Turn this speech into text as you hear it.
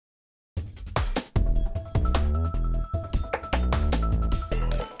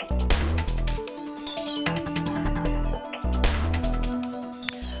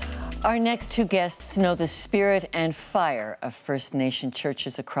Our next two guests know the spirit and fire of First Nation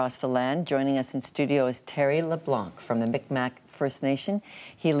churches across the land. Joining us in studio is Terry LeBlanc from the Micmac First Nation.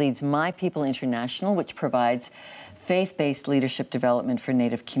 He leads My People International, which provides faith-based leadership development for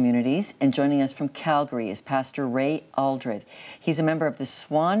Native communities. And joining us from Calgary is Pastor Ray Aldred. He's a member of the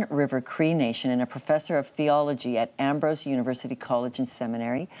Swan River Cree Nation and a professor of theology at Ambrose University College and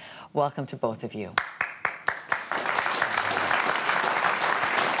Seminary. Welcome to both of you.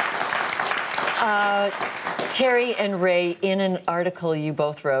 Terry and Ray, in an article you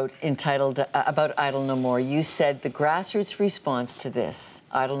both wrote entitled about Idle No More, you said the grassroots response to this,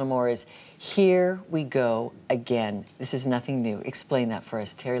 Idle No More, is here we go again. This is nothing new. Explain that for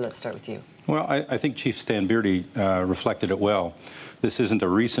us. Terry, let's start with you. Well, I think Chief Stan Beardy reflected it well. This isn't a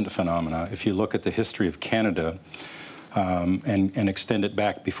recent phenomena. If you look at the history of Canada and extend it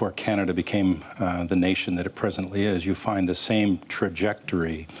back before Canada became the nation that it presently is, you find the same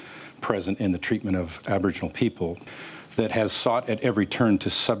trajectory present in the treatment of Aboriginal people that has sought at every turn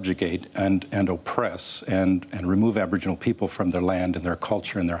to subjugate and oppress and remove Aboriginal people from their land and their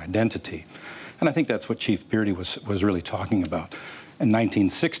culture and their identity. And I think that's what Chief Beardy was really talking about. In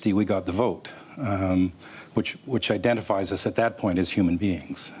 1960, we got the vote, which identifies us at that point as human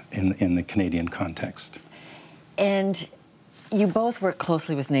beings in the Canadian context. And you both work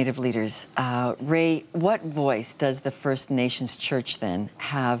closely with Native leaders. Ray, what voice does the First Nations Church then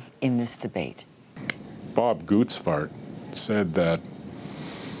have in this debate? Bob Gutzfart said that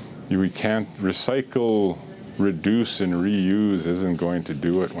we can't recycle, reduce, and reuse isn't going to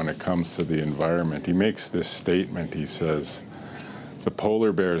do it when it comes to the environment. He makes this statement, he says, the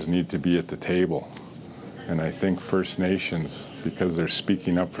polar bears need to be at the table. And I think First Nations, because they're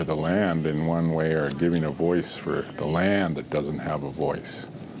speaking up for the land in one way, are giving a voice for the land that doesn't have a voice.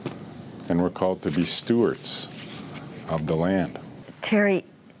 And we're called to be stewards of the land. Terry,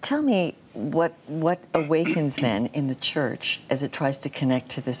 tell me what awakens then in the church as it tries to connect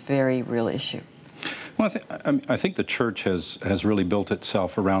to this very real issue? Well, I think the church has really built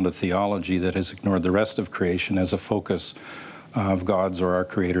itself around a theology that has ignored the rest of creation as a focus of God's or our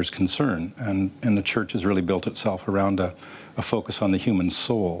Creator's concern. And the church has really built itself around a focus on the human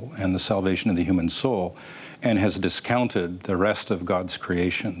soul and the salvation of the human soul, and has discounted the rest of God's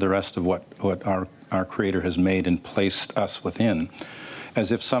creation, the rest of what our Creator has made and placed us within,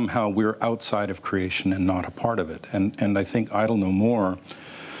 as if somehow we're outside of creation and not a part of it. And I think Idle No More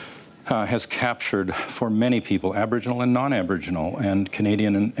has captured for many people, Aboriginal and non-Aboriginal, and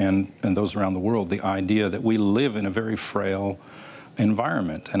Canadian and those around the world, the idea that we live in a very frail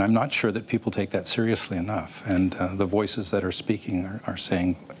environment. And I'm not sure that people take that seriously enough. And the voices that are speaking are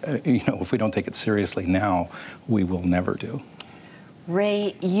saying, you know, if we don't take it seriously now, we will never do.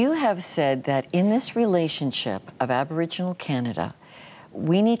 Ray, you have said that in this relationship of Aboriginal Canada,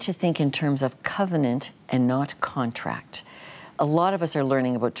 we need to think in terms of covenant and not contract. A lot of us are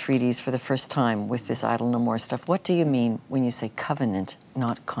learning about treaties for the first time with this Idle No More stuff. What do you mean when you say covenant,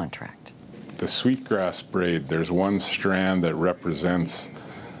 not contract? The sweetgrass braid, there's one strand that represents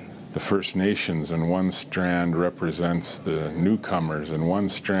the First Nations, and one strand represents the newcomers, and one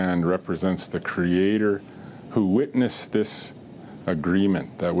strand represents the Creator who witnessed this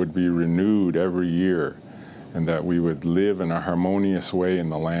agreement that would be renewed every year and that we would live in a harmonious way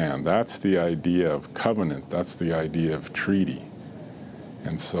in the land. That's the idea of covenant. That's the idea of treaty.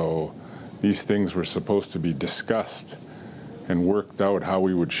 And so these things were supposed to be discussed and worked out how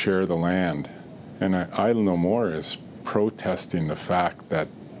we would share the land. And Idle No More is protesting the fact that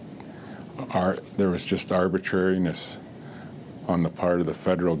there was just arbitrariness on the part of the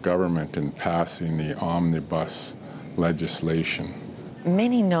federal government in passing the omnibus legislation.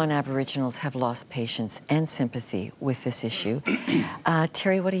 Many non-Aboriginals have lost patience and sympathy with this issue.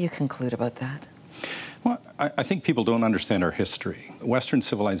 Terry, what do you conclude about that? Well, I think people don't understand our history. Western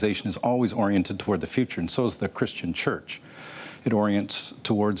civilization is always oriented toward the future, and so is the Christian church. It orients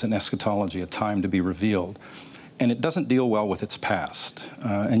towards an eschatology, a time to be revealed. And it doesn't deal well with its past.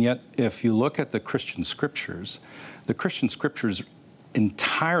 And yet, if you look at the Christian scriptures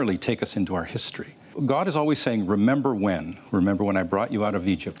entirely take us into our history. God is always saying, remember when I brought you out of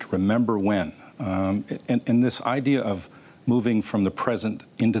Egypt, remember when. And this idea of moving from the present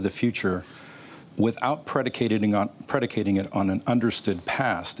into the future without predicating it on an understood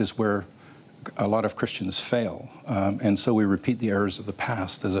past is where a lot of Christians fail. And so we repeat the errors of the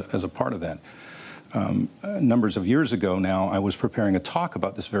past as a part of that. Numbers of years ago now, I was preparing a talk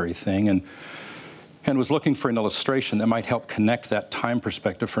about this very thing and was looking for an illustration that might help connect that time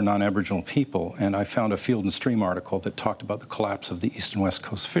perspective for non-Aboriginal people. And I found a Field and Stream article that talked about the collapse of the East and West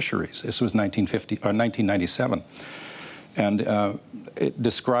Coast fisheries. This was 1997. And it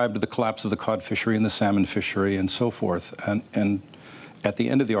described the collapse of the cod fishery and the salmon fishery and so forth. And at the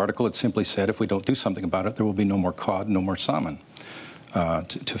end of the article, it simply said, if we don't do something about it, there will be no more cod, no more salmon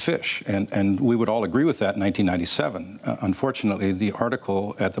to fish. And we would all agree with that in 1997. Unfortunately, the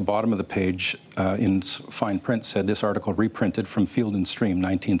article at the bottom of the page in fine print said, this article reprinted from Field and Stream,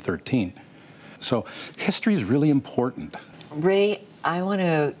 1913. So history is really important. Ray, I want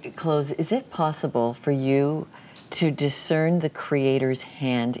to close. Is it possible for you to discern the Creator's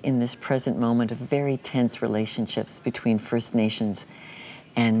hand in this present moment of very tense relationships between First Nations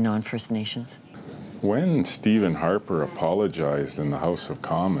and non-First Nations? When Stephen Harper apologized in the House of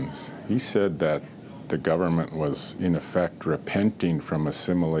Commons, he said that the government was, in effect, repenting from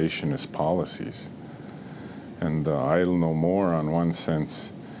assimilationist policies. And Idle No More, on one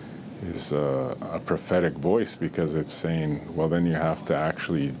sense, is a prophetic voice, because it's saying, well, then you have to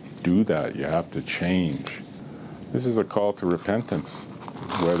actually do that. You have to change. This is a call to repentance.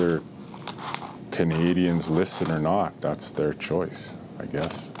 Whether Canadians listen or not, that's their choice, I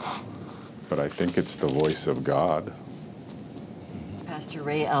guess. But I think it's the voice of God. Pastor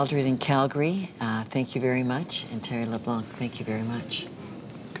Ray Alldred in Calgary, thank you very much. And Terry LeBlanc, thank you very much.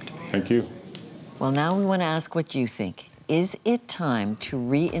 Thank you. Well, now we want to ask what you think. Is it time to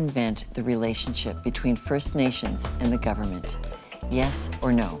reinvent the relationship between First Nations and the government? Yes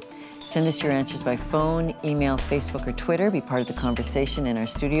or no? Send us your answers by phone, email, Facebook, or Twitter. Be part of the conversation, and our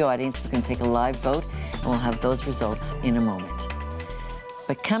studio audience is going to take a live vote, and we'll have those results in a moment.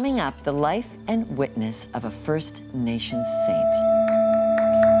 But coming up, the life and witness of a First Nations saint.